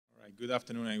Good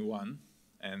afternoon, everyone,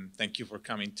 and thank you for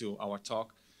coming to our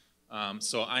talk.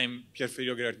 So I'm Pier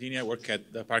Gherardini. I work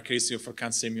at the Pier Institute for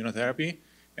Cancer Immunotherapy,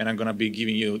 and I'm going to be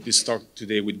giving you this talk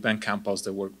today with Ben Kamphaus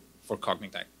that work for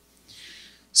Cognitect.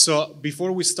 So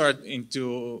before we start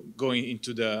going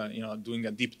into the, doing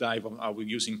a deep dive on how we're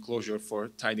using Clojure for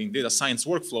tidying data science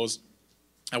workflows,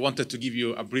 I wanted to give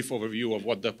you a brief overview of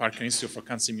what the Pier Institute for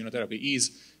Cancer Immunotherapy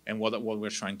is and what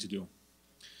we're trying to do.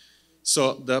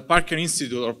 So the Parker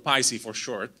Institute, or PICE for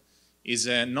short, is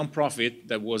a nonprofit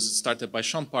that was started by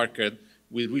Sean Parker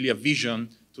with really a vision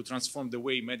to transform the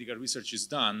way medical research is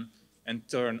done and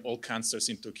turn all cancers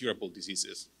into curable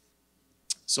diseases.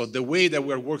 So the way that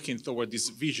we're working toward this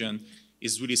vision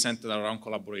is really centered around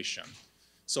collaboration.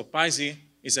 So PICE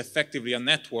is effectively a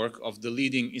network of the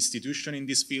leading institutions in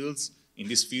these fields,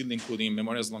 including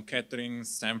Memorial Sloan Kettering,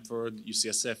 Stanford,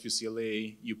 UCSF,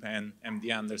 UCLA, UPenn,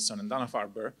 MD Anderson, and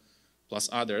Dana-Farber, plus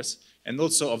others, and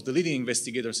also of the leading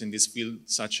investigators in this field,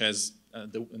 such as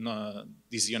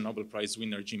this year Nobel Prize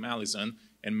winner Jim Allison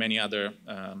and many other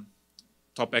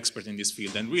top experts in this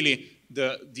field. And really,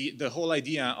 the whole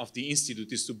idea of the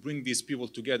Institute is to bring these people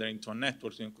together into a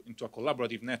network, into a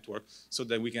collaborative network, so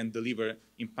that we can deliver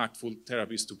impactful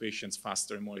therapies to patients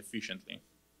faster and more efficiently.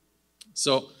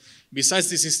 So besides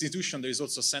this institution, there is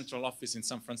also a central office in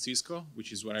San Francisco,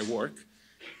 which is where I work.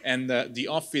 And the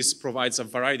office provides a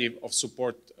variety of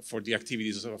support for the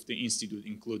activities of the Institute,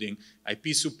 including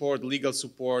IP support, legal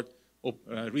support,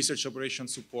 research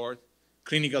operations support,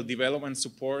 clinical development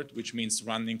support, which means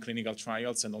running clinical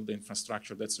trials and all the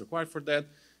infrastructure that's required for that,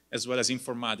 as well as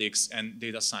informatics and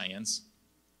data science,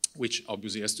 which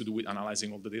obviously has to do with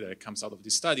analyzing all the data that comes out of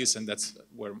these studies, and that's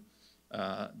where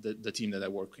the team that I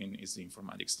work in is the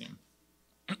informatics team.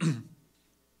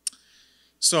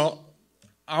 So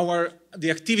the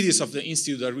activities of the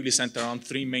Institute are really centered around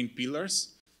three main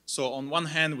pillars. So on one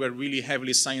hand, we're really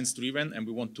heavily science-driven, and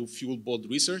we want to fuel bold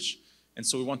research. And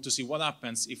so we want to see what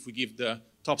happens if we give the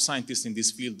top scientists in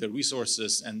this field the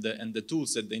resources and the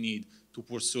tools that they need to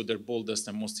pursue their boldest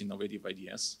and most innovative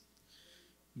ideas.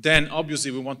 Then,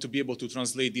 obviously, we want to be able to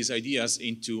translate these ideas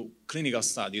into clinical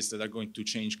studies that are going to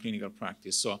change clinical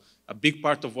practice. So a big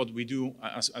part of what we do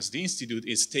as the Institute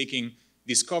is taking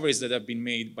discoveries that have been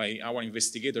made by our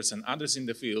investigators and others in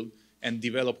the field and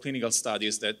develop clinical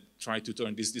studies that try to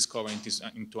turn this discovery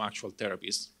into actual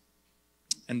therapies.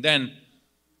 And then,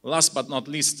 last but not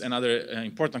least, another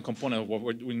important component of what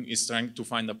we're doing is trying to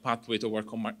find a pathway toward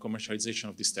commercialization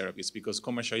of these therapies, because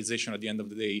commercialization at the end of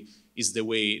the day is the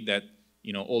way that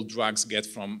all drugs get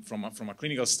from a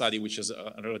clinical study, which is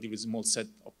a relatively small set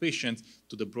of patients,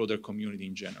 to the broader community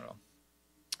in general.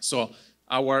 So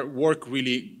our work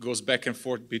really goes back and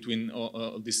forth between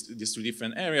these two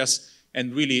different areas.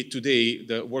 And really today,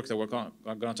 the work that we're going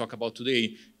to talk about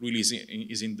today really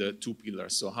is in the two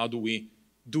pillars. So how do we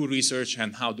do research,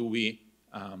 and how do we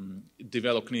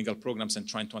develop clinical programs and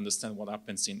trying to understand what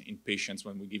happens in patients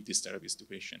when we give these therapies to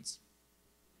patients.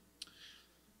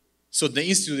 So the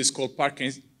Institute is called Parker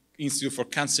Institute for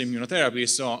Cancer Immunotherapy.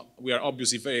 So we are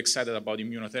obviously very excited about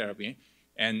immunotherapy.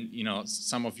 And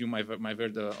some of you might have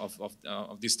heard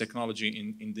of this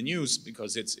technology in the news,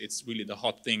 because it's really the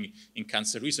hot thing in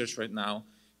cancer research right now.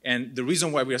 And the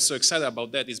reason why we are so excited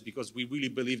about that is because we really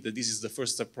believe that this is the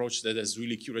first approach that has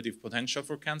really curative potential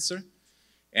for cancer.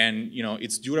 And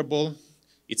it's durable,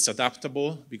 it's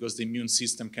adaptable because the immune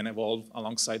system can evolve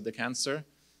alongside the cancer.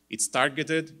 It's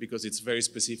targeted because it's very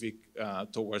specific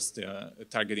towards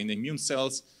targeting the immune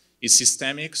cells. It's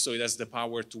systemic, so it has the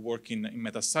power to work in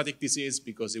metastatic disease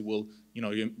because it will,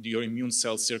 your immune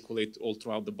cells circulate all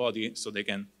throughout the body so they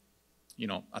can,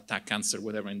 attack cancer,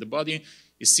 whatever in the body.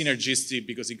 It's synergistic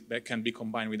because it can be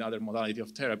combined with other modalities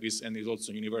of therapies, and it's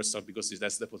also universal because it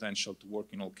has the potential to work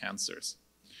in all cancers.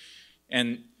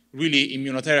 And really,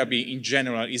 immunotherapy in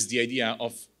general is the idea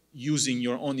of using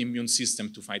your own immune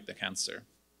system to fight the cancer.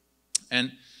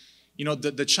 And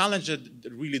the challenge that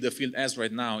really the field has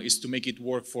right now is to make it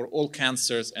work for all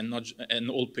cancers and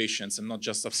all patients, and not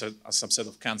just a subset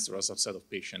of cancer or a subset of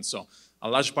patients. So a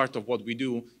large part of what we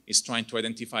do is trying to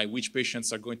identify which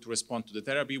patients are going to respond to the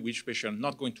therapy, which patients are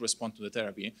not going to respond to the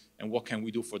therapy, and what can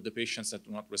we do for the patients that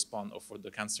do not respond, or for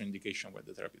the cancer indication where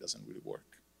the therapy doesn't really work.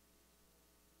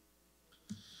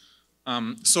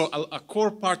 So a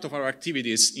core part of our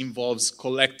activities involves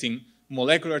collecting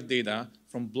molecular data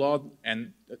from blood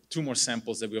and tumor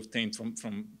samples that we obtained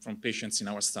from patients in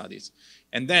our studies.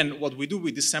 And then what we do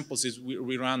with these samples is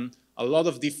we run a lot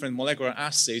of different molecular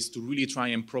assays to really try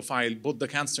and profile both the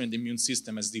cancer and the immune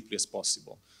system as deeply as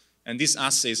possible. And these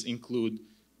assays include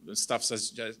stuff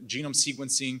such as genome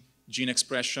sequencing, gene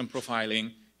expression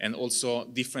profiling, and also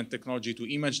different technology to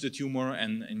image the tumor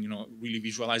and really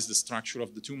visualize the structure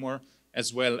of the tumor,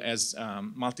 as well as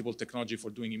multiple technology for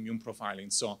doing immune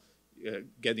profiling. So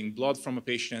getting blood from a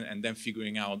patient and then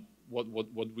figuring out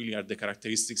what really are the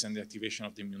characteristics and the activation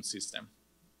of the immune system.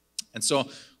 And so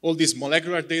all this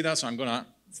molecular data, so I'm gonna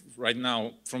right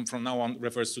now, from now on,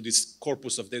 refers to this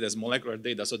corpus of data as molecular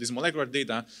data. So this molecular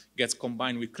data gets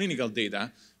combined with clinical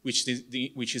data, which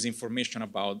is information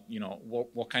about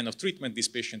what kind of treatment this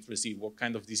patient received, what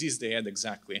kind of disease they had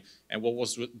exactly, and what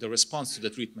was the response to the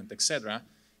treatment, etc.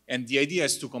 And the idea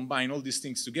is to combine all these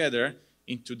things together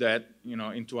into that,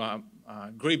 into a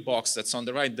gray box that's on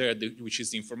the right there, which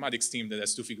is the informatics team that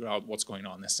has to figure out what's going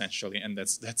on essentially, and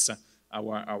that's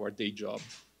our day job.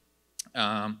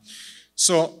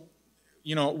 So,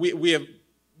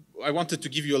 I wanted to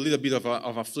give you a little bit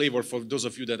of a flavor for those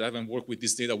of you that haven't worked with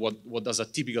this data, what does a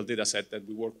typical data set that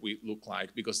we work with look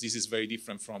like, because this is very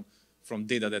different from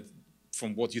data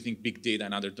from what you think big data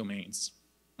and other domains.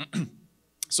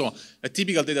 So a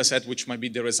typical data set, which might be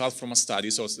the result from a study,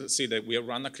 so say that we have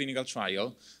run a clinical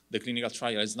trial, the clinical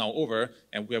trial is now over,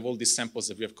 and we have all these samples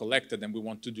that we have collected, and we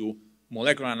want to do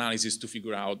molecular analysis to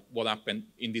figure out what happened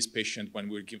in this patient when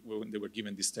they were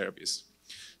given these therapies.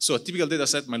 So a typical data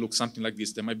set might look something like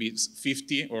this. There might be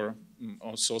 50 or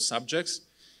so subjects,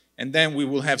 and then we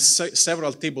will have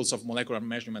several tables of molecular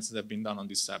measurements that have been done on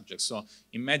these subjects. So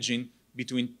imagine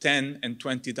between 10 and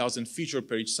 20,000 features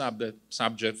per each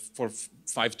subject for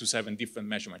 5 to 7 different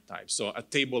measurement types. So a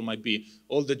table might be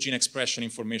all the gene expression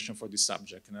information for this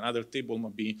subject, and another table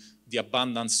might be the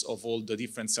abundance of all the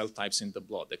different cell types in the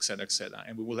blood, et cetera, et cetera.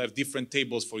 And we will have different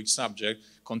tables for each subject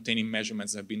containing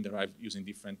measurements that have been derived using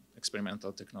different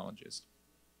experimental technologies.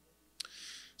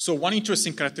 So one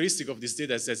interesting characteristic of this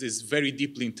data is that it's very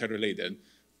deeply interrelated,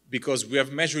 because we are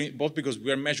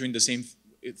measuring the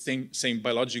same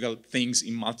biological things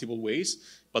in multiple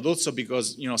ways, but also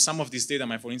because some of this data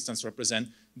might, for instance, represent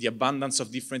the abundance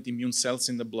of different immune cells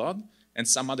in the blood, and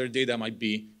some other data might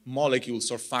be molecules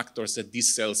or factors that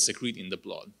these cells secrete in the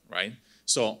blood, right?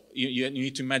 So you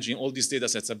need to imagine all these data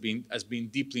sets as being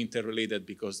deeply interrelated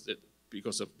because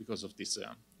of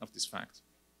this fact.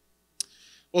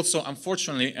 Also,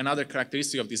 unfortunately, another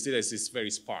characteristic of this data is it's very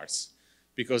sparse,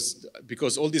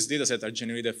 because all these data sets are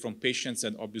generated from patients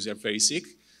that obviously are very sick.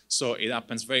 So it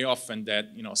happens very often that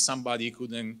somebody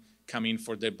couldn't come in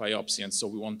for their biopsy, and so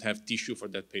we won't have tissue for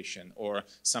that patient, or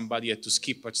somebody had to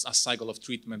skip a cycle of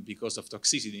treatment because of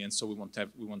toxicity, and so we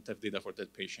won't have data for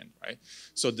that patient, right?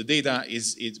 So the data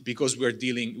is because we're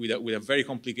dealing with a very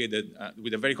complicated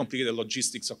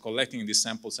logistics of collecting these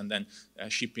samples and then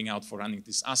shipping out for running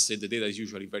this assay. The data is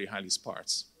usually very highly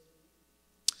sparse.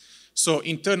 So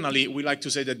internally, we like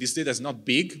to say that this data is not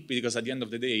big, because at the end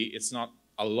of the day, it's not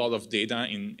a lot of data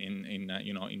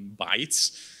in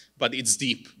bytes, but it's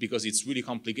deep because it's really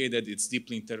complicated, it's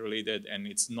deeply interrelated, and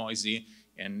it's noisy,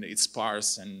 and it's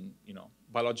sparse, and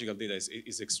biological data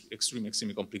is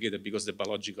extremely complicated because the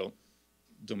biological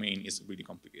domain is really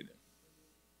complicated.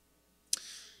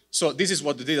 So this is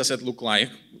what the data set look like,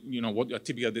 what a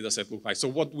typical data set look like. So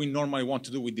what we normally want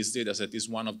to do with this data set is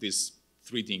one of these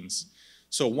 3 things.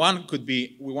 So one could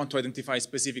be, we want to identify a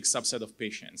specific subset of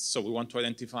patients. So we want to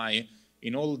identify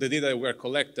in all the data that were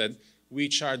collected,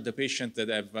 which are the patients that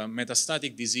have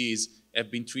metastatic disease,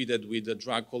 have been treated with a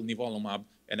drug called nivolumab,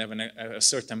 and have a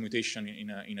certain mutation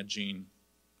in a gene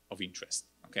of interest.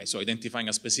 Okay, so identifying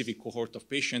a specific cohort of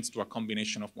patients through a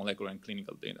combination of molecular and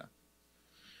clinical data.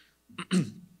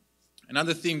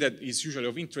 Another thing that is usually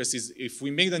of interest is if we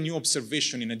make a new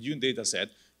observation in a new data set,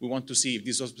 we want to see if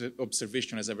this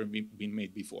observation has ever been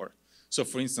made before. So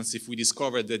for instance, if we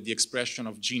discover that the expression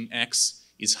of gene X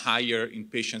is higher in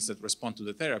patients that respond to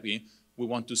the therapy, we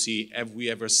want to see, have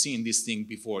we ever seen this thing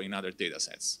before in other data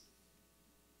sets?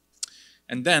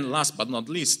 And then last but not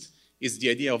least is the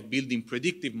idea of building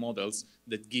predictive models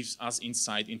that gives us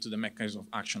insight into the mechanism of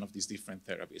action of these different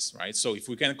therapies, right? So if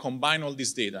we can combine all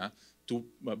this data to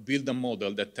build a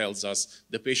model that tells us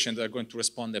the patients that are going to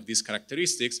respond have these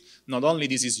characteristics, not only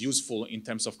this is useful in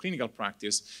terms of clinical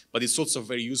practice, but it's also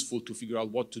very useful to figure out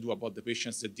what to do about the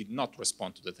patients that did not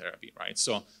respond to the therapy, right?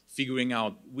 So figuring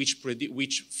out which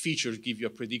features give you a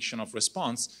prediction of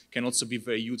response can also be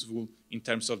very useful in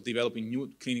terms of developing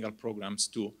new clinical programs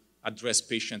to address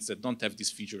patients that don't have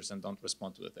these features and don't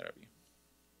respond to the therapy.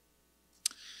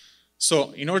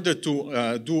 So in order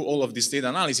to do all of this data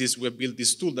analysis, we have built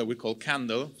this tool that we call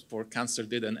Candle for Cancer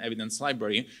Data and Evidence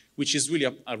Library, which is really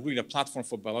a platform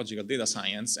for biological data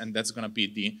science, and that's going to be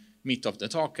the meat of the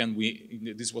talk. And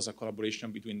this was a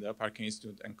collaboration between the Parker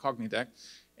Institute and Cognitech,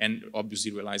 and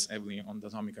obviously relies heavily on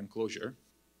Datomic and Clojure.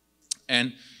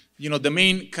 And the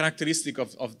main characteristic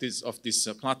of this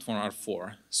platform are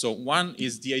four. So one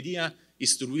is the idea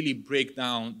is to really break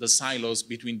down the silos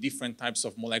between different types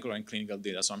of molecular and clinical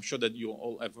data. So I'm sure that you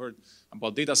all have heard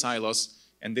about data silos,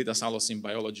 and data silos in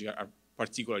biology are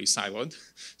particularly siloed.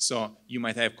 So you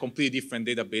might have completely different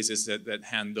databases that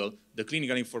handle the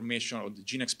clinical information or the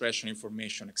gene expression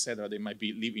information, et cetera. They might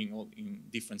be living all in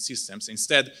different systems.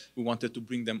 Instead, we wanted to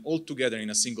bring them all together in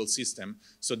a single system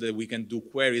so that we can do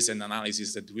queries and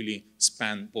analysis that really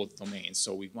span both domains.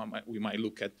 So we might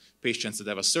look at patients that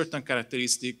have a certain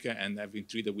characteristic and have been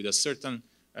treated with a certain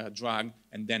drug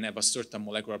and then have a certain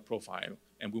molecular profile.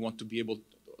 And we want to be able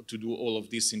to do all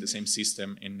of this in the same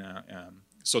system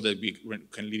so that we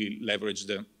can really leverage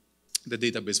the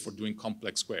database for doing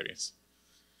complex queries.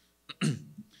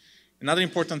 Another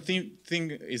important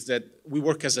thing is that we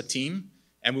work as a team,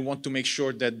 and we want to make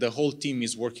sure that the whole team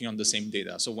is working on the same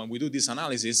data. So when we do this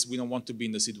analysis, we don't want to be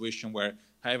in the situation where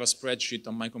I have a spreadsheet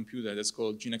on my computer that's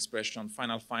called gene expression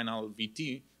final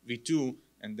V2,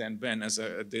 and then Ben has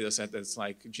a data set that's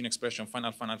like gene expression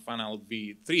final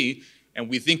V3, and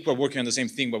we think we're working on the same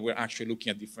thing, but we're actually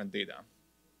looking at different data.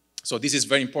 So this is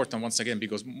very important, once again,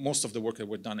 because most of the work that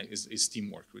we've done is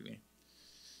teamwork, really.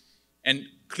 And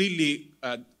clearly,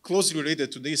 closely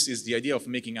related to this is the idea of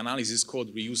making analysis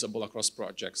code reusable across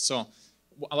projects. So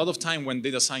a lot of time when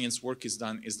data science work is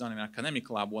done in an academic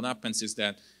lab, what happens is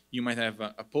that you might have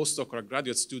a postdoc or a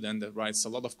graduate student that writes a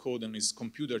lot of code on his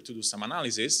computer to do some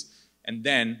analysis, and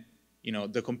then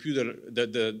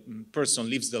the person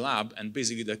leaves the lab, and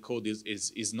basically the code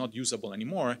is not usable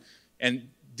anymore. And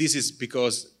this is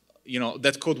because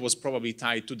that code was probably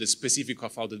tied to the specific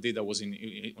of how the data was in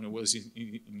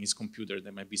his computer.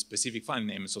 There might be specific file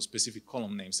names or specific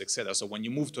column names, etc. So when you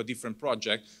move to a different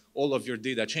project, all of your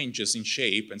data changes in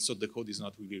shape, and so the code is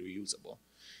not really reusable.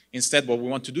 Instead, what we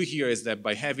want to do here is that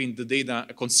by having the data,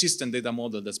 a consistent data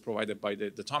model that's provided by the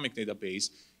Datomic database,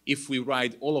 if we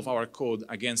write all of our code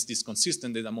against this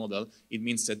consistent data model, it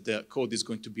means that the code is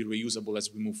going to be reusable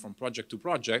as we move from project to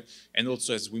project, and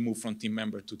also as we move from team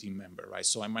member to team member, right?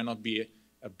 So I might not be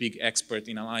a big expert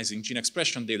in analyzing gene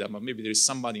expression data, but maybe there is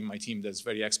somebody in my team that's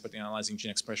very expert in analyzing gene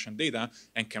expression data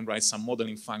and can write some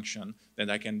modeling function that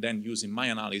I can then use in my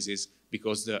analysis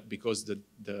because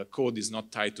the code is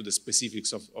not tied to the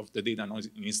specifics of the data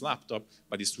in his laptop,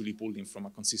 but it's really pulled in from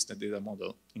a consistent data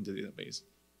model in the database.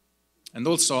 And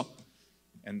also,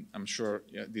 and I'm sure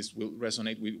this will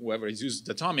resonate with whoever has used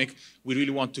Datomic, we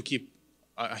really want to keep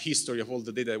a history of all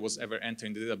the data that was ever entered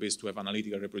in the database to have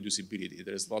analytical reproducibility.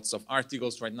 There's lots of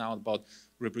articles right now about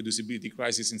reproducibility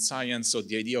crisis in science, so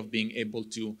the idea of being able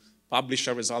to publish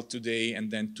a result today and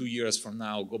then 2 years from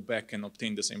now go back and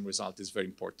obtain the same result is very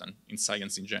important in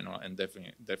science in general, and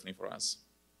definitely for us.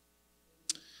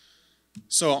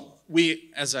 So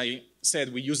we, as I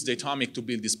said, we use Datomic to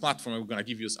build this platform. We're going to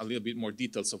give you a little bit more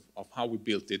details of how we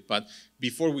built it. But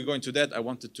before we go into that, I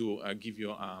wanted to give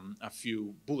you a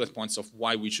few bullet points of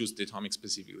why we choose Datomic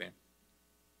specifically.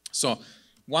 So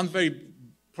one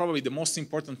probably the most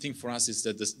important thing for us is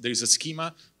that there is a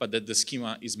schema, but that the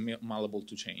schema is malleable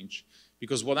to change.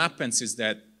 Because what happens is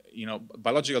that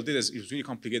biological data is really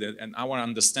complicated, and our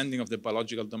understanding of the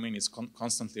biological domain is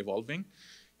constantly evolving.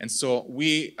 And so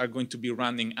we are going to be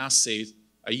running assays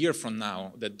a year from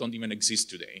now that don't even exist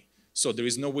today. So there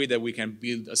is no way that we can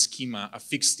build a schema, a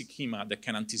fixed schema that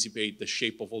can anticipate the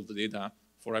shape of all the data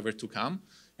forever to come.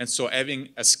 And so having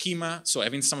a schema, so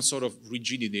having some sort of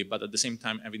rigidity, but at the same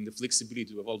time having the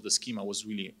flexibility to evolve the schema was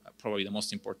really probably the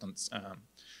most important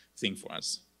thing for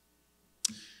us.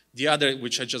 The other,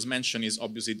 which I just mentioned, is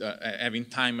obviously having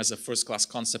time as a first-class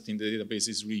concept in the database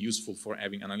is really useful for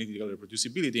having analytical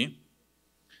reproducibility.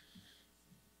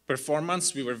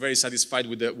 Performance, we were very satisfied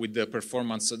with the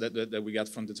performance that we got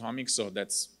from Datomic. So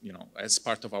that's, as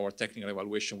part of our technical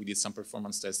evaluation, we did some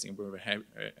performance testing. We were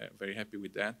very happy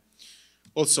with that.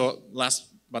 Also,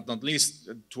 last but not least,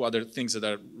 two other things that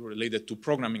are related to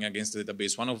programming against the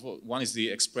database. One is the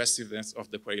expressiveness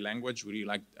of the query language. We really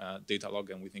like Datalog,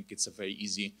 and we think it's a very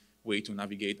easy way to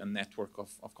navigate a network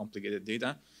of complicated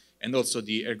data. And also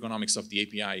the ergonomics of the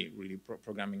API, really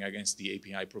programming against the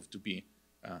API proved to be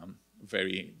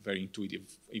very, very intuitive,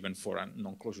 even for a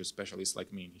non-Clojure specialist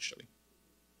like me initially.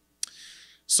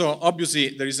 So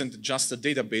obviously, there isn't just a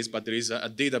database, but there is a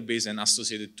database and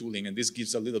associated tooling, and this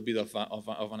gives a little bit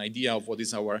of an idea of what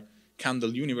is our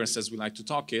candle universe, as we like to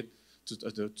talk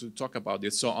about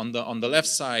it. So on the left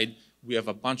side, we have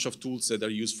a bunch of tools that are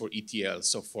used for ETL,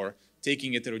 so for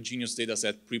taking heterogeneous data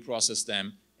set, pre-process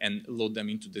them, and load them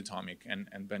into Datomic,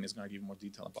 and Ben is going to give more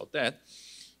detail about that.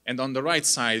 And on the right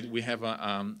side, we have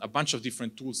a bunch of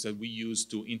different tools that we use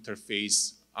to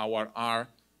interface our R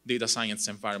data science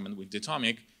environment with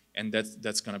Datomic, and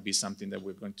that's going to be something that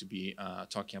we're going to be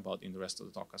talking about in the rest of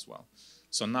the talk as well.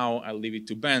 So now I'll leave it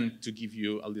to Ben to give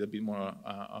you a little bit more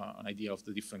an idea of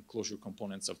the different Clojure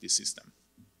components of this system.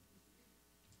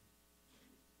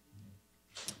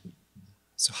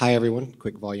 So hi everyone,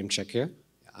 quick volume check here.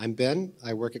 I'm Ben,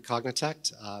 I work at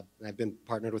Cognitect. I've been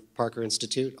partnered with Parker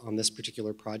Institute on this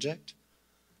particular project.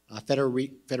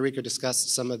 Federico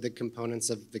discussed some of the components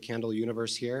of the Candle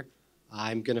universe here.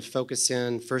 I'm going to focus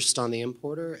in first on the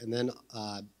importer and then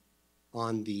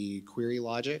on the query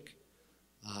logic.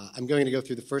 I'm going to go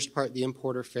through the first part, the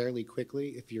importer, fairly quickly.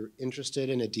 If you're interested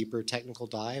in a deeper technical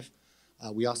dive,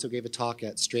 we also gave a talk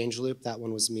at Strange Loop. That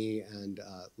one was me and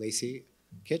Lacey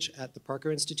Kitch at the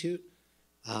Parker Institute.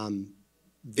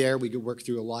 There we could work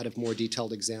through a lot of more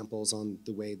detailed examples on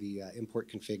the way the import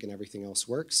config and everything else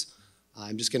works.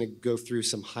 I'm just going to go through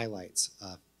some highlights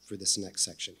for this next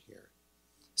section here.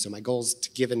 So my goal is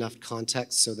to give enough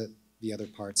context so that the other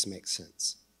parts make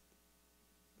sense.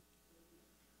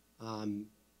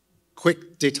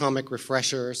 Quick Datomic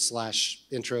refresher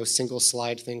 / intro single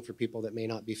slide thing for people that may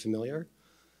not be familiar.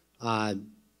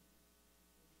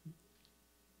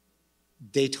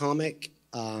 Datomic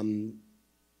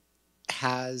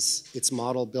has its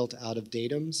model built out of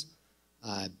datums.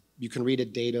 You can read a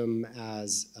datum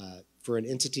as, for an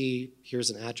entity,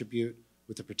 here's an attribute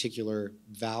with a particular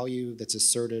value that's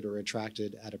asserted or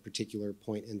attracted at a particular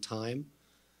point in time.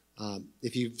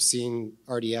 If you've seen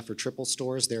RDF or triple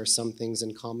stores, there are some things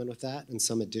in common with that and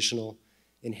some additional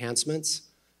enhancements.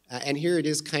 And here it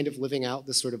is kind of living out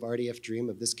this sort of RDF dream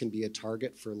of this can be a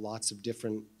target for lots of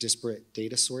different disparate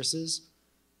data sources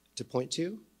to point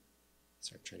to.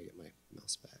 Sorry, I'm trying to get my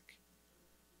mouse back.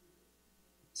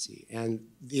 Let's see. And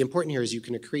the important here is you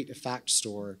can accrete a fact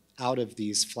store out of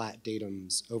these flat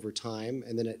datums over time,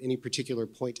 and then at any particular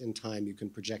point in time, you can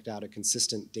project out a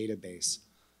consistent database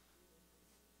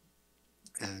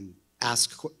and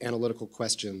ask analytical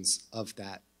questions of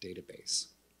that database.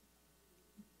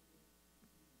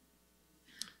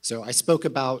 So I spoke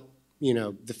about,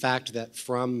 the fact that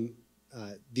from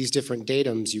these different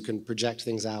datums, you can project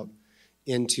things out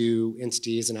into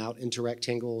entities and out into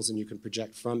rectangles, and you can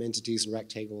project from entities and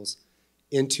rectangles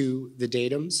into the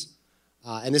datums.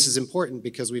 And this is important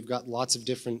because we've got lots of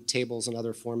different tables and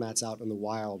other formats out in the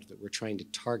wild that we're trying to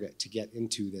target to get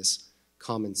into this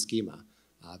common schema.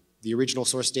 The original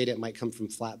source data might come from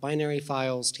flat binary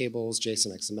files, tables,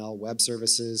 JSON, XML, web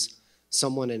services.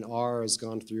 Someone in R has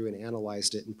gone through and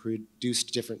analyzed it and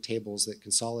produced different tables that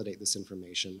consolidate this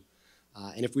information.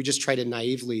 And if we just try to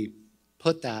naively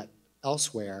put that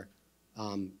elsewhere,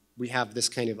 we have this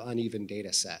kind of uneven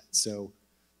data set. So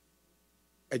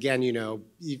again,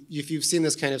 if you've seen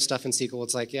this kind of stuff in SQL,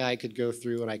 it's like, yeah, I could go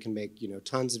through and I can make,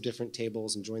 tons of different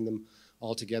tables and join them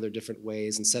all together different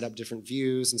ways and set up different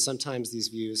views. And sometimes these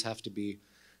views have to be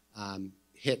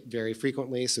hit very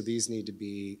frequently. So these need to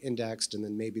be indexed, and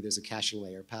then maybe there's a caching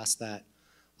layer past that.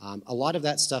 A lot of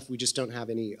that stuff, we just don't have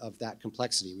any of that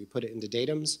complexity. We put it into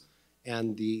datums,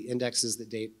 and the indexes that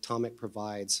Datomic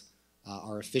provides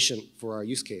are efficient for our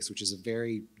use case, which is a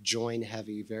very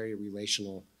join-heavy, very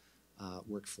relational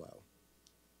workflow.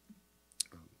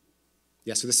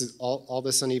 Yeah, so this is all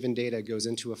this uneven data goes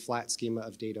into a flat schema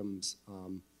of datums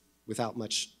without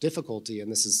much difficulty,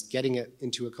 and this is getting it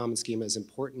into a common schema is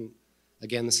important.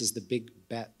 Again, this is the big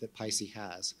bet that Pisces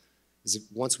has, is if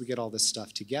once we get all this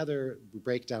stuff together, we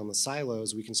break down the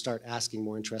silos, we can start asking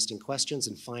more interesting questions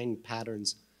and find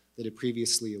patterns that had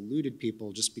previously eluded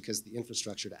people just because the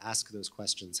infrastructure to ask those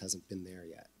questions hasn't been there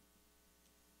yet.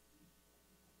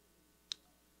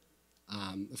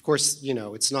 Of course,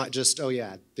 it's not just, oh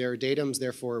yeah, there are datums,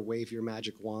 therefore wave your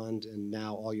magic wand, and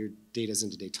now all your data's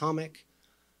into Datomic.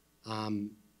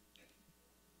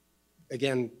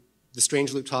 Again, the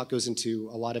Strange Loop talk goes into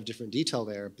a lot of different detail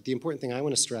there, but the important thing I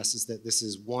want to stress is that this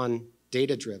is one,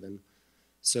 data-driven,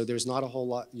 so there's not a whole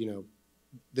lot,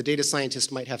 the data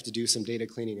scientist might have to do some data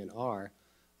cleaning in R,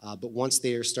 but once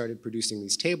they are started producing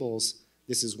these tables,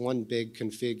 this is one big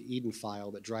config Eden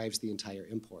file that drives the entire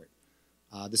import.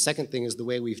 The second thing is the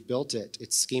way we've built it,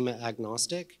 it's schema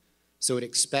agnostic, so it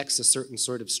expects a certain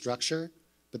sort of structure,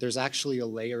 but there's actually a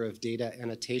layer of data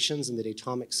annotations in the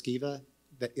Datomic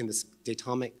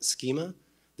schema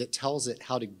that tells it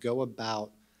how to go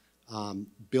about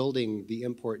building the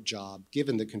import job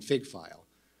given the config file.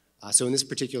 So in this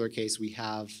particular case, we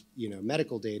have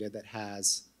medical data that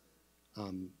has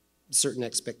certain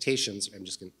expectations. I'm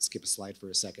just going to skip a slide for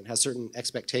a second. Has certain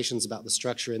expectations about the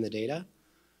structure in the data.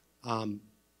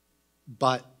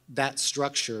 But that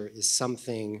structure is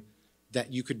something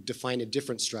that you could define a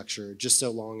different structure just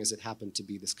so long as it happened to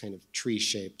be this kind of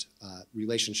tree-shaped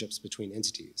relationships between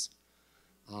entities.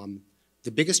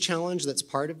 The biggest challenge that's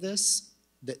part of this,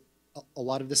 that a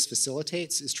lot of this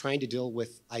facilitates, is trying to deal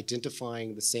with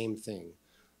identifying the same thing,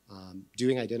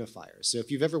 doing identifiers. So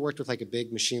if you've ever worked with like a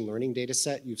big machine learning data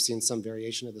set, you've seen some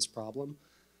variation of this problem.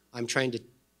 I'm trying to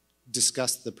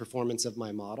discuss the performance of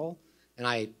my model,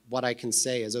 and what I can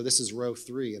say is, oh, this is row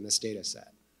 3 in this data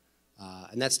set.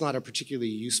 And that's not a particularly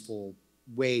useful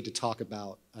way to talk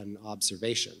about an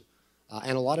observation.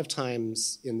 And a lot of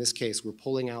times, in this case, we're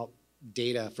pulling out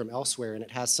data from elsewhere, and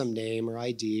it has some name or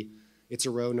ID. It's a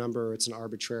row number, it's an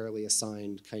arbitrarily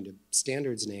assigned kind of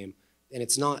standards name, and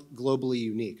it's not globally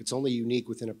unique. It's only unique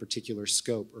within a particular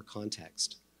scope or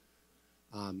context.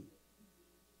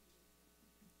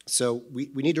 So we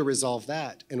need to resolve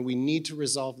that, and we need to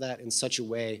resolve that in such a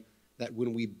way that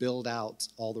when we build out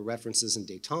all the references in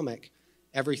Datomic,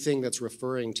 everything that's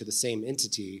referring to the same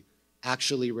entity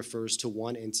actually refers to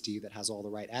one entity that has all the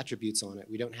right attributes on it.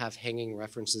 We don't have hanging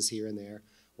references here and there,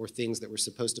 or things that were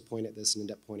supposed to point at this and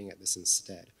end up pointing at this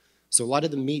instead. So a lot of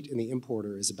the meat in the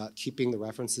importer is about keeping the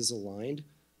references aligned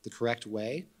the correct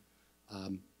way.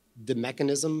 The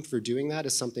mechanism for doing that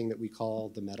is something that we call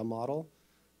the meta model.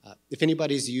 If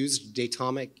anybody's used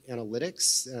Datomic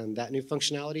analytics and that new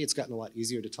functionality, it's gotten a lot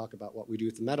easier to talk about what we do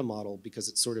with the meta model because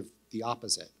it's sort of the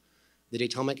opposite. The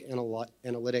Datomic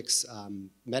analytics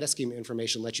meta schema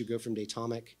information lets you go from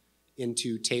Datomic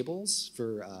into tables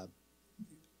for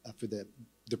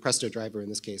the Presto driver in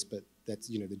this case, but that's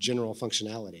the general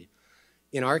functionality.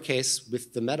 In our case,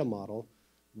 with the meta model,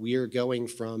 we're going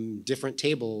from different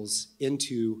tables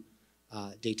into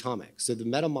Datomic. So the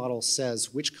meta model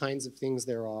says which kinds of things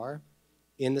there are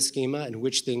in the schema and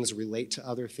which things relate to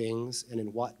other things and in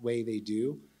what way they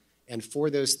do. And for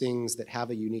those things that have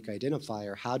a unique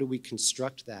identifier, how do we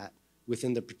construct that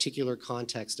within the particular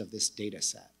context of this data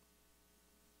set?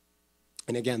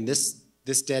 And again, this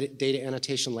data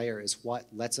annotation layer is what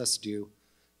lets us do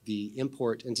the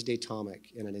import into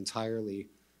Datomic in an entirely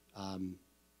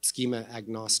schema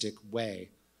agnostic way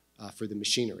for the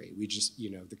machinery. We just,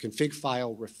 the config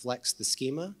file reflects the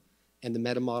schema, and the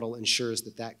meta model ensures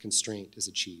that that constraint is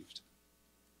achieved.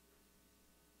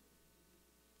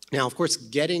 Now, of course,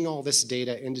 getting all this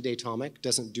data into Datomic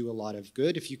doesn't do a lot of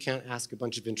good if you can't ask a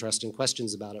bunch of interesting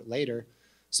questions about it later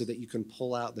so that you can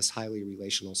pull out this highly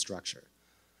relational structure.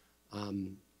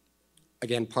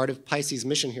 Again, part of Pisces'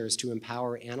 mission here is to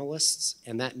empower analysts,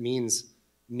 and that means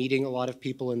meeting a lot of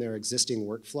people in their existing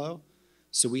workflow.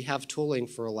 So we have tooling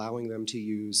for allowing them to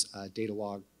use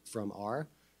Datalog from R,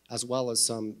 as well as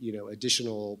some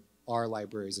additional R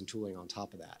libraries and tooling on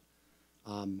top of that.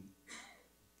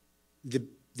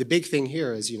 The big thing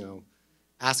here is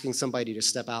asking somebody to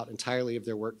step out entirely of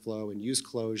their workflow and use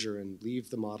Clojure and leave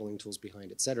the modeling tools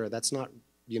behind, et cetera. That's not,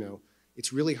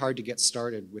 it's really hard to get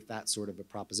started with that sort of a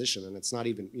proposition. And it's not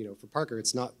even, for Parker,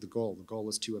 it's not the goal. The goal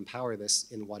is to empower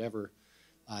this in whatever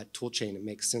tool chain it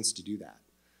makes sense to do that.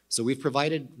 So we've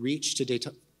provided reach to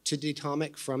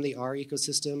Datomic from the R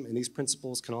ecosystem, and these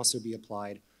principles can also be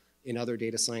applied in other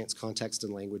data science contexts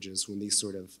and languages when these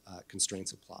sort of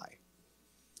constraints apply.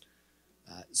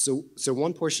 So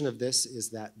one portion of this is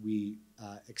that we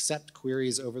accept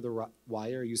queries over the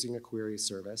wire using a query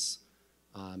service.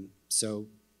 So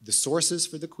the sources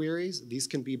for the queries, these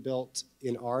can be built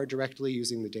in R directly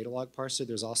using the Datalog parser.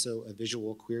 There's also a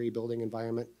visual query building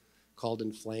environment called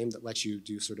Inflame that lets you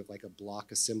do sort of like a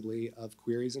block assembly of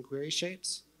queries and query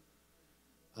shapes.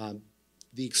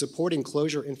 The supporting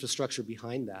Clojure infrastructure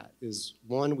behind that is,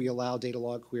 one, we allow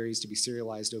Datalog queries to be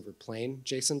serialized over plain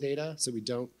JSON data, so we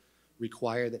don't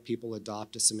require that people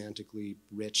adopt a semantically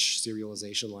rich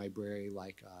serialization library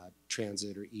like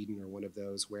Transit or Eden or one of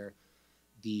those where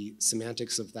the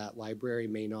semantics of that library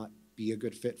may not be a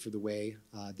good fit for the way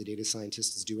the data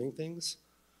scientist is doing things.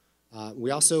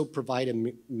 We also provide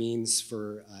a means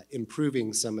for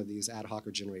improving some of these ad hoc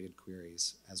or generated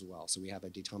queries as well. So we have a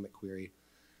Datomic query.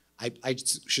 I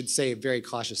should say very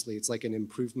cautiously, it's like an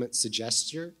improvement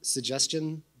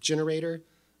suggestion generator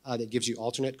that gives you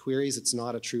alternate queries. It's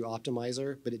not a true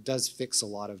optimizer, but it does fix a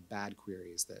lot of bad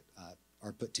queries that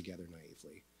are put together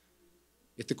naively.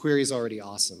 If the query is already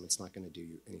awesome, it's not going to do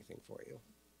anything for you.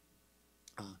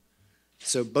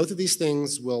 So both of these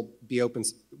things will be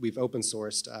we've open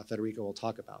sourced. Federico will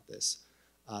talk about this.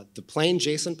 The plain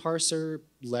JSON parser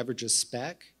leverages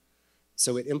spec.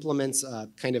 So it implements a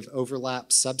kind of overlap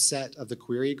subset of the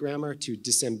query grammar to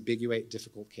disambiguate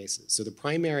difficult cases. So the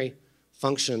primary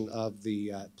function of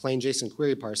the plain JSON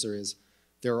query parser is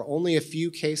There are only a few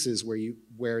cases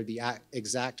where the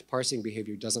exact parsing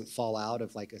behavior doesn't fall out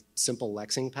of like a simple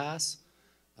lexing pass.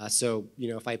 So,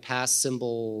 if I pass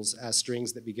symbols as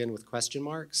strings that begin with question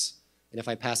marks, and if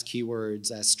I pass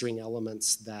keywords as string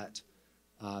elements that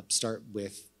start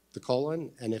with the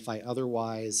colon, and if I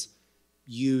otherwise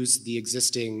use the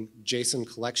existing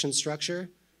JSON collection structure,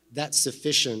 that's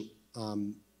sufficient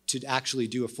to actually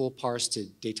do a full parse to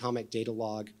Datomic,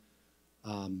 Datalog,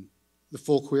 the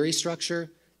full query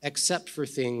structure, except for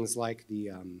things like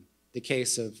the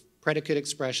case of predicate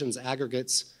expressions,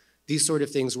 aggregates, these sort of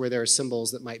things where there are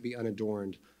symbols that might be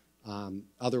unadorned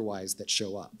otherwise that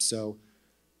show up. So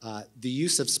the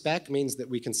use of spec means that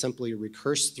we can simply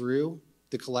recurse through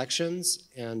the collections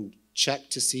and check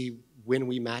to see when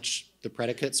we match the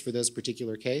predicates for those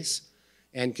particular case,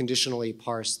 and conditionally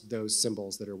parse those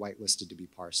symbols that are whitelisted to be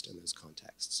parsed in those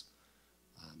contexts.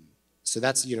 So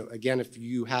that's, again, if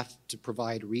you have to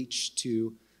provide reach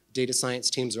to data science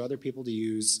teams or other people to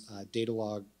use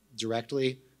Datalog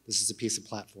directly, this is a piece of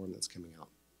platform that's coming out.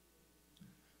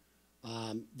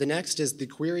 The next is the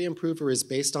query improver is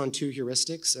based on 2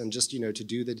 heuristics, and just, to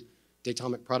do the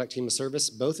Datomic product team of service,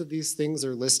 both of these things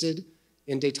are listed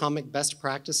in Datomic best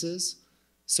practices.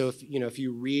 So if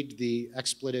you read the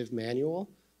expletive manual,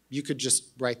 you could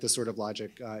just write this sort of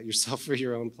logic yourself for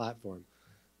your own platform.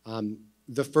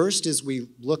 The first is we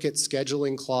look at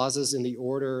scheduling clauses in the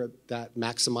order that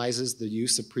maximizes the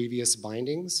use of previous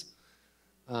bindings.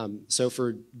 So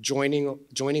for joining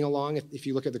along, if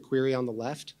you look at the query on the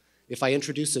left, if I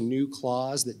introduce a new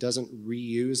clause that doesn't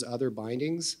reuse other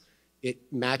bindings, it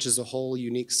matches a whole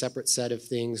unique separate set of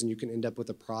things, and you can end up with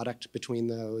a product between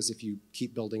those if you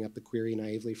keep building up the query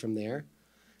naively from there.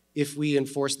 If we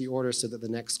enforce the order so that the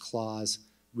next clause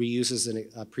reuses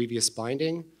a previous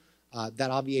binding, that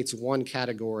obviates one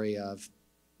category of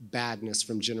badness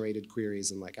from generated queries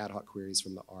and like ad hoc queries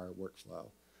from the R workflow.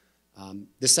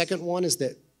 The second one is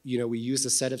that we use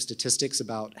a set of statistics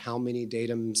about how many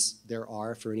datums there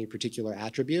are for any particular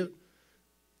attribute.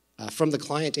 From the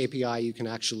client API, you can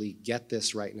actually get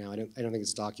this right now. I don't think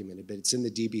it's documented, but it's in the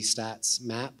DB stats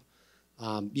map.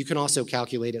 You can also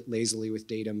calculate it lazily with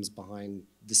datums behind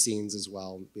the scenes as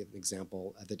well. We have an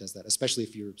example that does that, especially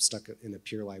if you're stuck in a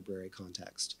Pier library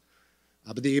context.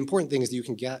 But the important thing is that you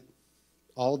can get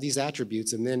all of these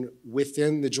attributes, and then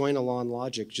within the join-along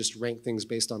logic, just rank things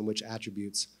based on which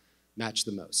attributes match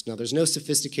the most. Now, there's no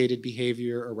sophisticated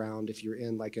behavior around if you're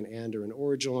in like an AND or an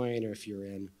OR join, or if you're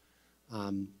in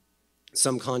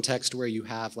some context where you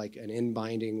have like an in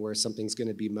binding where something's going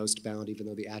to be most bound even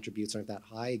though the attributes aren't that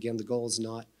high. Again, the goal is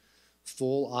not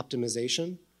full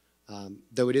optimization,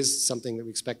 though it is something that we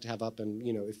expect to have up. And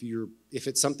if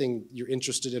it's something you're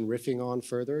interested in riffing on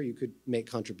further, you could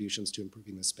make contributions to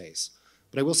improving the space.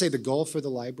 But I will say the goal for the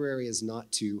library is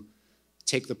not to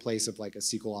take the place of like a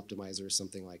SQL optimizer or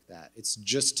something like that. It's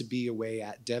just to be a way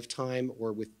at dev time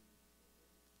or with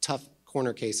tough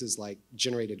corner cases like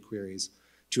generated queries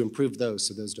to improve those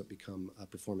so those don't become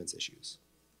performance issues.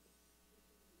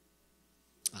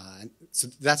 So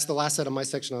that's the last set of my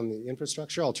section on the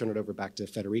infrastructure. I'll turn it over back to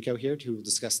Federico here to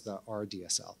discuss the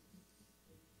RDSL.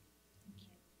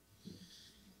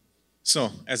 So,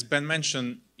 as Ben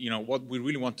mentioned, what we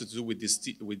really wanted to do with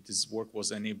this work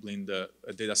was enabling the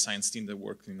data science team that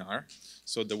worked in R.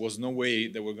 So there was no way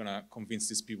that we're going to convince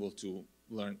these people to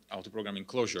learn how to program in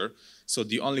Clojure. So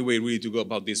the only way really to go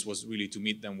about this was really to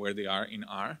meet them where they are in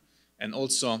R. And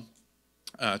also,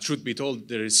 truth be told,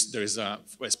 there is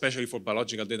especially for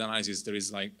biological data analysis, there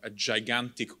is like a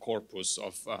gigantic corpus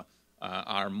of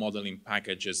R modeling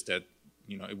packages that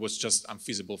it was just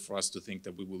unfeasible for us to think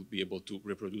that we will be able to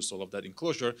reproduce all of that in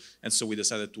Clojure, and so we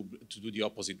decided to do the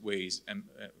opposite ways and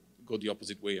go the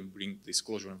opposite way and bring this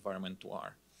Clojure environment to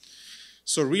R.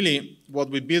 So really, what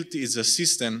we built is a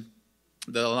system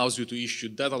that allows you to issue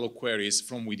Datalog queries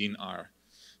from within R.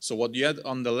 So what you had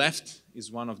on the left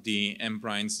is one of the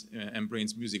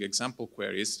mBrain's music example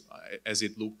queries as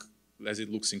it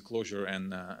looks in Clojure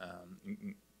and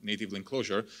natively in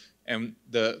Clojure. And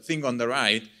the thing on the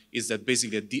right is that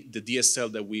basically the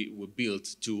DSL that we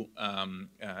built to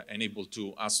enable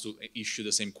us to issue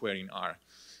the same query in R.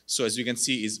 So as you can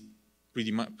see, is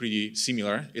pretty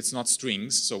similar. It's not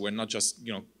strings, so we're not just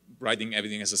writing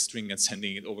everything as a string and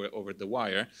sending it over the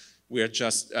wire. We are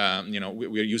just we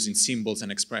are using symbols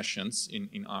and expressions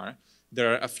in R.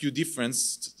 There are a few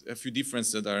differences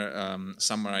that are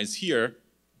summarized here,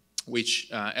 which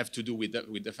have to do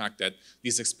with the fact that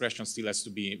this expression still has to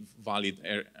be valid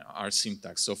R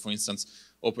syntax. So for instance,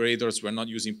 operators, we're not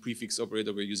using prefix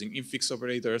operator, we're using infix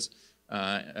operators.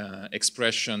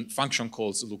 Function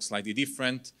calls look slightly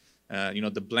different.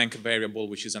 The blank variable,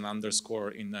 which is an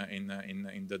underscore in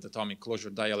the Datomic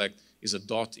Clojure dialect, is a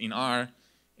dot in R,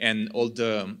 and all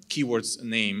the keywords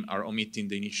name are omitting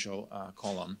the initial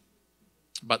column.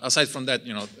 But aside from that,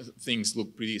 things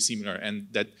look pretty similar, and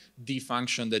that D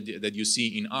function that you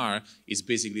see in R is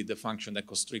basically the function that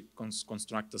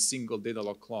constructs a single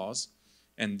Datalog clause,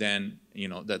 and then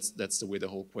that's the way the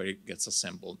whole query gets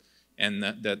assembled. And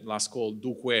that last call,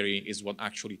 do query, is what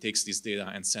actually takes this data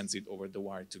and sends it over the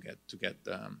wire to get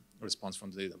a response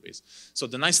from the database. So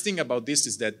the nice thing about this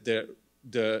is that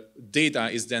the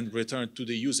data is then returned to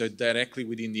the user directly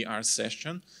within the R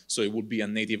session. So it would be a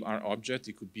native R object.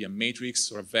 It could be a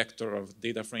matrix or a vector or a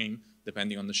data frame,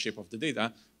 depending on the shape of the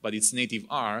data. But it's native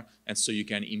R, and so you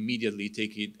can immediately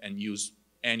take it and use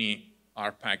any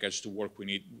R package to work with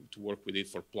it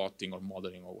for plotting or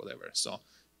modeling or whatever. So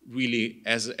really,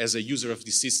 as a user of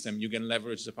the system, you can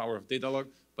leverage the power of Datalog,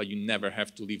 but you never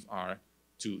have to leave R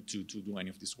to do any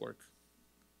of this work.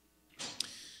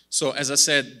 So as I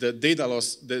said, the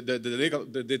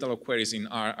Datalog queries in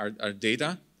R are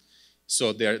data.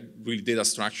 So they're really data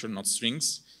structure, not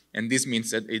strings. And this means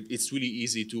that it's really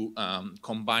easy to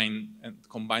combine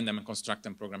them and construct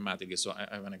them programmatically. So I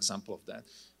have an example of that,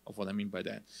 of what I mean by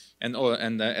that. And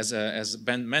as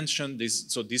Ben mentioned,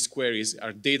 these queries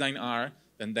are data in R,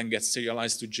 and then get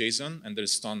serialized to JSON, and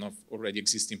there's a ton of already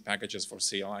existing packages for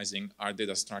serializing our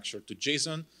data structure to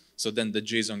JSON. So then the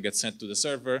JSON gets sent to the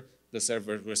server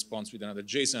responds with another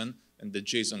JSON, and the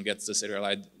JSON gets the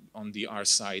serialized on the R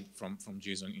side from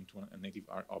JSON into a native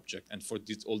R object. And for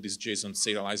all these JSON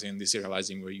serializing and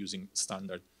deserializing, we're using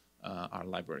standard R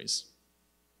libraries.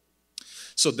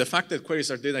 So the fact that queries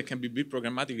are data can be built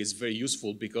programmatically is very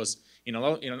useful, because in a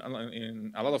lot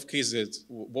of cases,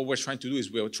 what we're trying to do is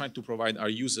we're trying to provide our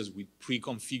users with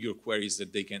pre-configured queries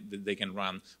that they can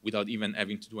run without even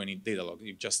having to do any data log.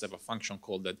 You just have a function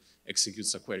call that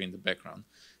executes a query in the background.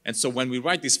 And so when we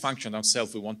write this function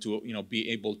ourselves, we want to be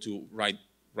able to write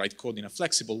code in a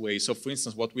flexible way. So for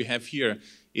instance, what we have here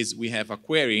is we have a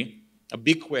query, a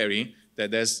big query,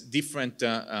 that has different,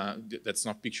 that's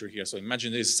not pictured here. So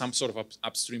imagine there is some sort of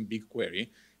upstream big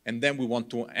query, and then we want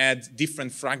to add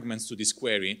different fragments to this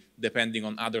query depending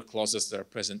on other clauses that are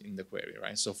present in the query,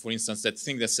 right? So for instance, that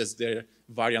thing that says there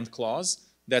variant clause,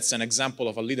 that's an example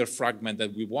of a little fragment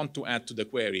that we want to add to the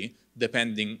query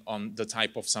depending on the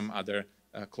type of some other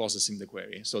clauses in the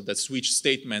query. So that switch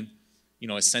statement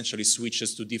essentially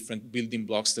switches to different building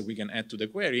blocks that we can add to the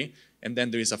query. And then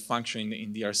there is a function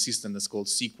in the R system that's called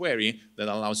cQuery that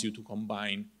allows you to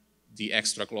combine the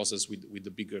extra clauses with the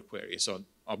bigger query. So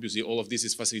obviously all of this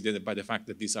is facilitated by the fact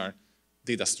that these are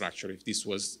data structure. If this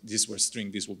were string,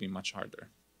 this would be much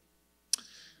harder.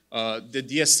 The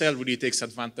DSL really takes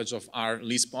advantage of R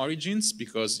Lisp origins,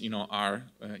 because R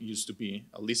used to be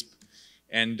a Lisp.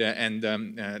 And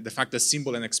the fact that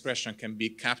symbol and expression can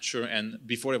be captured and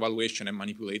before evaluation and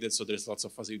manipulated, so there's lots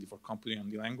of facility for computing on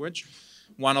the language.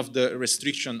 One of the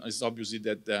restrictions is obviously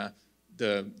that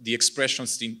the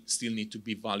expressions still need to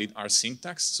be valid R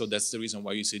syntax, so that's the reason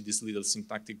why you see these little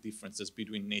syntactic differences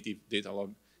between native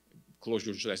Datalog,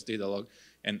 Clojure/Datalog,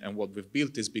 and what we've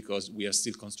built is because we are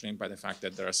still constrained by the fact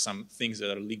that there are some things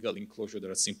that are legal in Clojure that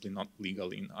are simply not legal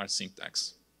in R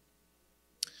syntax.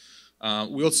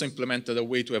 We also implemented a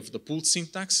way to have the pool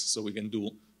syntax, so we can do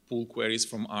pool queries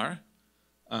from R,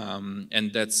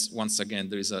 and that's once again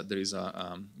there is a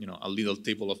little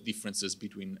table of differences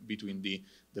between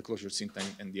the Clojure syntax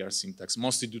and the R syntax,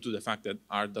 mostly due to the fact that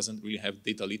R doesn't really have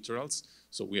data literals,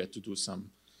 so we had to do some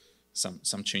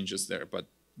changes there. But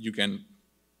you can,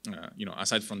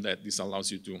 aside from that, this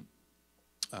allows you to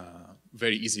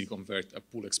very easily convert a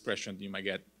pool expression you might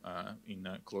get in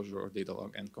Clojure or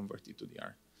Datalog and convert it to the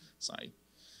R side.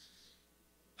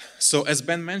 So as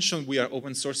Ben mentioned, we are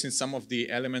open sourcing some of the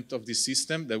elements of this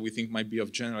system that we think might be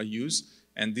of general use,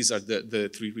 and these are the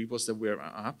three repos that we're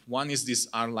up. One is this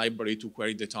R library to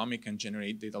query Datomic and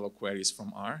generate Datalog queries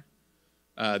from R.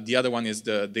 The other one is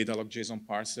the Datalog JSON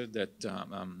parser that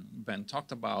Ben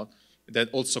talked about,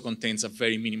 that also contains a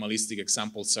very minimalistic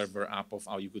example server app of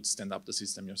how you could stand up the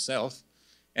system yourself.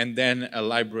 And then a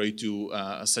library to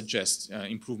suggest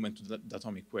improvement to the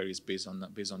Datomic queries based on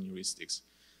heuristics.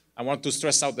 I want to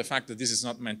stress out the fact that this is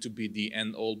not meant to be the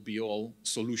end-all, be-all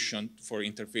solution for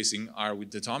interfacing R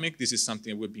with Datomic. This is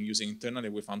something we've been using internally,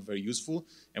 we found very useful,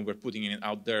 and we're putting it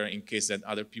out there in case that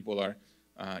other people are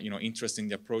interested in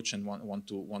the approach and want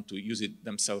to use it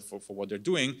themselves for what they're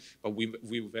doing. But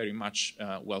we very much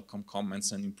welcome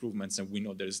comments and improvements, and we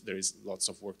know there is lots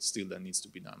of work still that needs to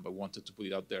be done. But wanted to put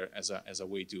it out there as a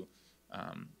way to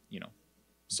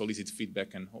solicit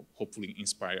feedback and hopefully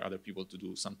inspire other people to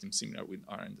do something similar with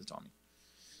R and Datomic.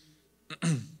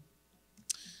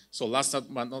 So last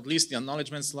but not least, the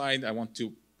acknowledgement slide. I want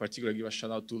to particularly give a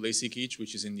shout out to Lacey Keach,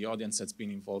 which is in the audience, that's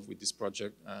been involved with this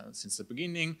project since the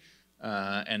beginning.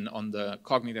 And on the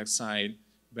cognitive side,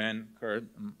 Ben, Kurt,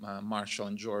 Marshall,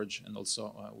 and George, and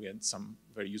also we had some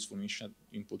very useful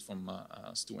input from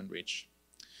Stu and Rich.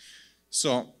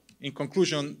 So in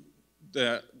conclusion,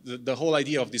 the whole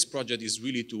idea of this project is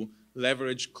really to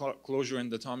leverage Clojure and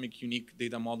Datomic unique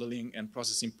data modeling and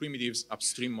processing primitives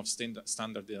upstream of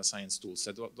standard data science tools.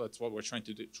 That's what we're trying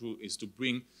to do, is to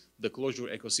bring the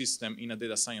Clojure ecosystem in a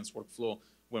data science workflow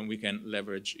when we can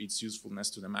leverage its usefulness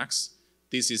to the max.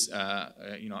 This is, I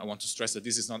want to stress that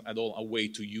this is not at all a way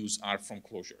to use R from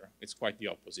Clojure. It's quite the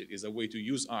opposite. It's a way to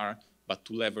use R, but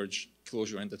to leverage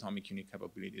Clojure and Datomic unique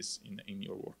capabilities in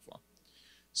your workflow.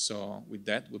 So with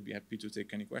that, we'll be happy to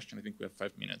take any question. I think we have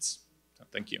 5 minutes. So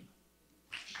thank you.